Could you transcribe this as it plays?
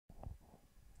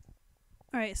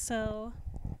Alright, so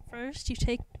first you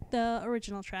take the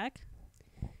original track,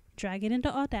 drag it into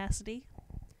Audacity,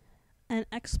 and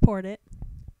export it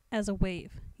as a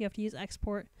wave. You have to use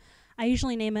export. I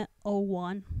usually name it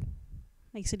O1.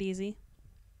 Makes it easy.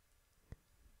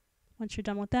 Once you're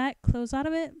done with that, close out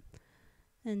of it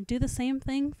and do the same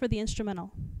thing for the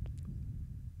instrumental.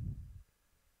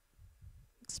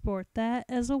 Export that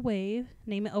as a wave.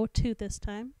 Name it O2 this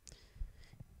time.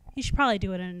 You should probably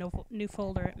do it in a new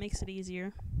folder. It makes it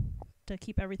easier to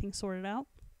keep everything sorted out.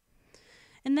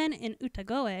 And then in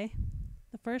Utagoe,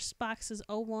 the first box is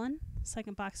O1,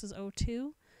 second box is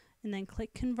O2, and then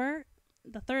click convert.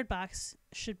 The third box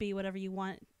should be whatever you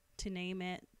want to name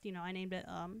it. You know, I named it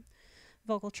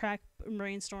vocal track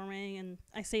brainstorming, and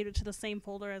I saved it to the same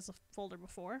folder as the folder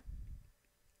before.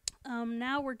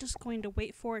 Now we're just going to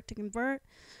wait for it to convert.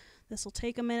 This will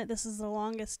take a minute. This is the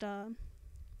longest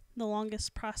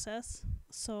process,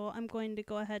 so I'm going to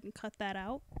go ahead and cut that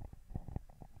out.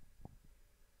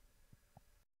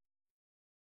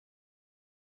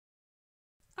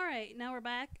 Alright, now we're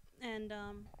back, and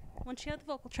once you have the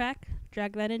vocal track,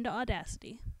 drag that into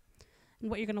Audacity.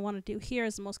 And what you're going to want to do here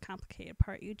is the most complicated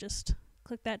part. You just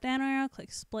click that down arrow,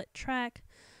 click split track,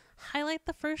 highlight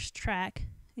the first track,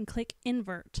 and click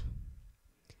invert.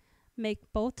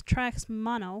 Make both tracks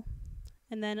mono,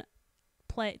 and then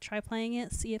try playing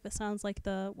it, see if it sounds like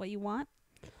what you want.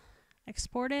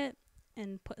 Export it,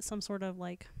 and put some sort of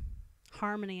like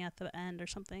harmony at the end or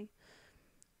something.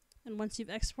 And once you've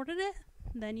exported it,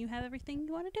 then you have everything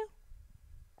you want to do.